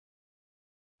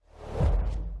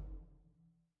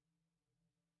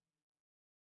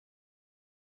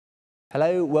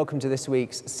Hello, welcome to this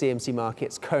week's CMC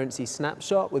Markets Currency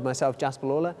Snapshot with myself, Jasper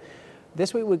Lawler.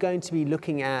 This week we're going to be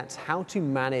looking at how to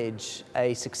manage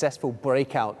a successful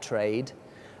breakout trade.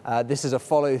 This is a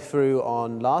follow-through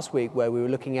on last week where we were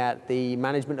looking at the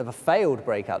management of a failed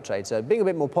breakout trade. So being a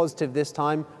bit more positive this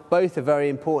time. Both are very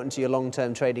important to your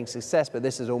long-term trading success, but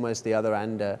this is almost the other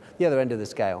end of the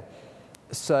scale.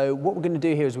 So what we're going to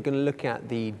do here is we're going to look at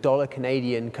the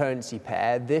dollar-Canadian currency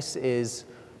pair. This is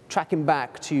tracking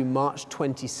back to March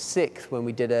 26th when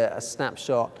we did a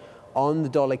snapshot on the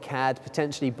dollar CAD,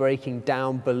 potentially breaking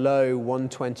down below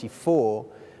 124.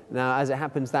 Now, as it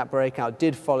happens, that breakout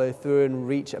did follow through and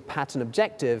reach a pattern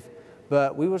objective,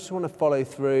 but we just want to follow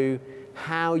through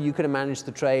how you could have managed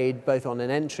the trade both on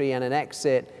an entry and an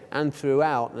exit and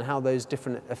throughout, and how those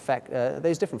different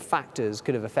factors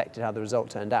could have affected how the result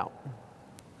turned out.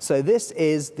 So this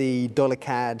is the dollar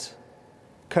CAD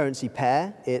currency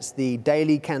pair. It's the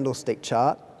daily candlestick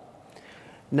chart.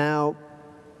 Now,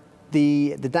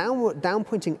 the down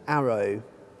pointing arrow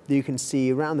that you can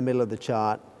see around the middle of the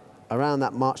chart, around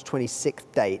that March 26th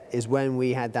date, is when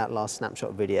we had that last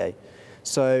snapshot video.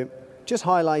 So just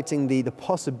highlighting the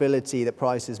possibility that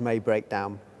prices may break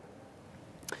down.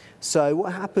 So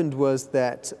what happened was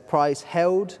that price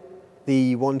held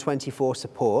the 124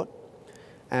 support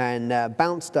and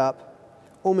bounced up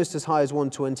almost as high as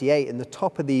 128 in the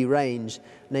top of the range.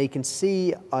 Now you can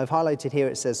see I've highlighted here,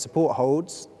 it says support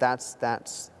holds. That's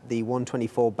the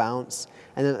 124 bounce.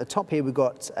 And then at the top here we've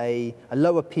got a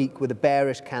lower peak with a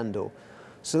bearish candle.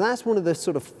 So that's one of the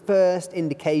sort of first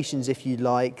indications, if you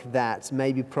like, that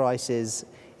maybe price is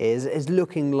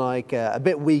looking like a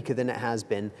bit weaker than it has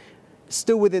been.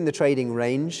 Still within the trading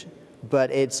range,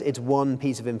 but it's one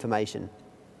piece of information.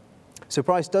 So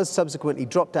price does subsequently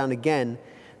drop down again.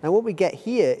 Now what we get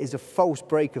here is a false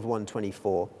break of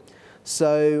 124.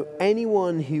 So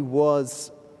anyone who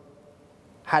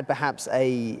had perhaps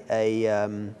a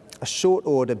short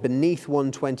order beneath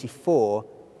 124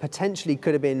 potentially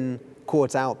could have been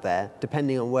caught out there,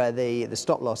 depending on where the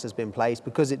stop loss has been placed,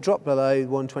 because it dropped below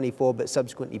 124 but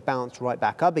subsequently bounced right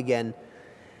back up again.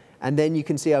 And then you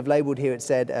can see I've labeled here, it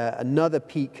said another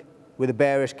peak with a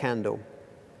bearish candle.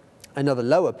 Another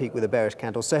lower peak with a bearish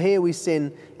candle. So here we've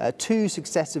seen two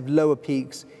successive lower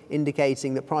peaks,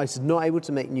 indicating that price is not able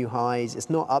to make new highs, it's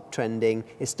not uptrending,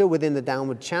 it's still within the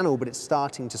downward channel, but it's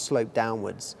starting to slope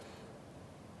downwards.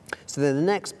 So then the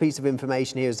next piece of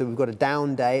information here is that we've got a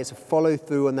down day, it's a follow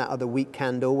through on that other weak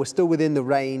candle, we're still within the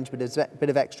range, but there's a bit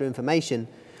of extra information.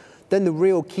 Then the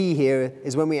real key here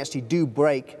is when we actually do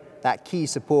break that key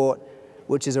support,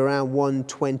 which is around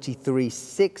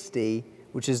 123.60,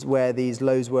 which is where these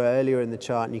lows were earlier in the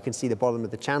chart, and you can see the bottom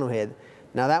of the channel here.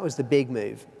 Now that was the big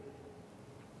move.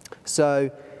 So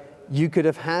you could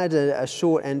have had a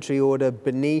short entry order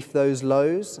beneath those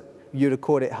lows, you'd have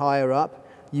caught it higher up.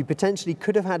 You potentially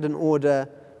could have had an order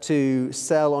to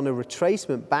sell on a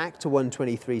retracement back to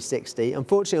 123.60.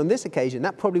 Unfortunately on this occasion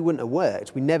that probably wouldn't have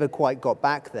worked. We never quite got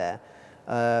back there.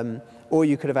 Or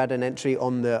you could have had an entry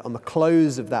on the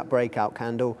close of that breakout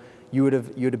candle. You would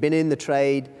have been in the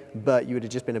trade, but you would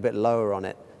have just been a bit lower on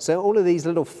it. So all of these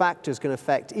little factors can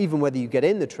affect even whether you get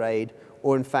in the trade,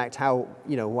 or in fact how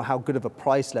good of a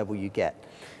price level you get.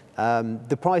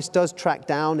 The price does track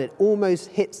down, it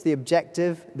almost hits the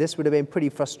objective. This would have been pretty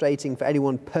frustrating for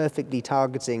anyone perfectly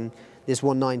targeting this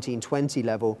 119.20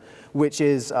 level, which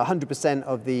is 100%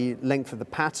 of the length of the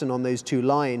pattern on those two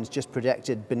lines just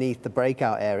projected beneath the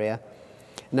breakout area.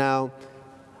 Now,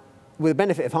 with the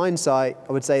benefit of hindsight,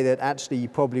 I would say that actually you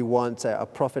probably want a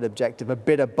profit objective a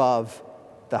bit above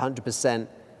the 100%,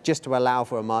 just to allow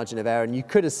for a margin of error. And you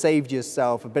could have saved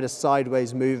yourself a bit of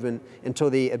sideways movement until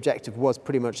the objective was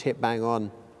pretty much hit bang on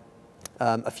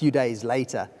a few days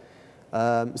later.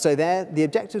 So there, the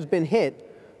objective's been hit,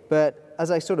 but as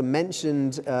I sort of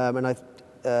mentioned, and I've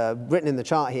written in the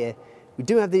chart here, we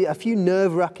do have a few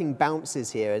nerve-wracking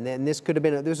bounces here, and then this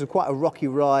was quite a rocky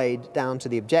ride down to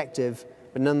the objective,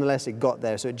 but nonetheless it got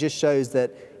there. So it just shows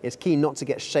that it's key not to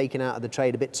get shaken out of the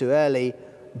trade a bit too early,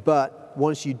 but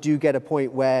once you do get a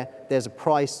point where there's a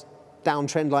price down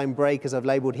trend line break, as I've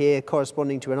labeled here,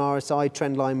 corresponding to an RSI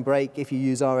trend line break, if you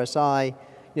use RSI,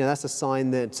 that's a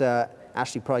sign that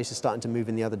actually price is starting to move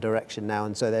in the other direction now,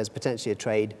 and so there's potentially a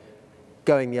trade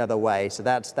going the other way. So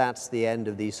that's the end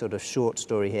of the sort of short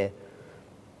story here.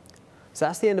 So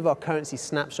that's the end of our currency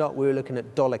snapshot. We were looking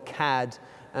at dollar CAD.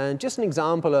 And just an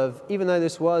example of, even though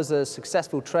this was a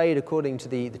successful trade according to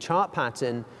the chart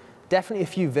pattern, definitely a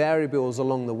few variables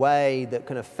along the way that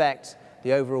can affect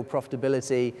the overall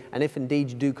profitability, and if indeed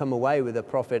you do come away with a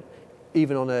profit,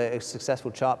 even on a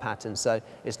successful chart pattern. So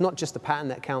it's not just the pattern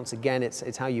that counts again,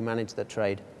 it's how you manage the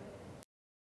trade.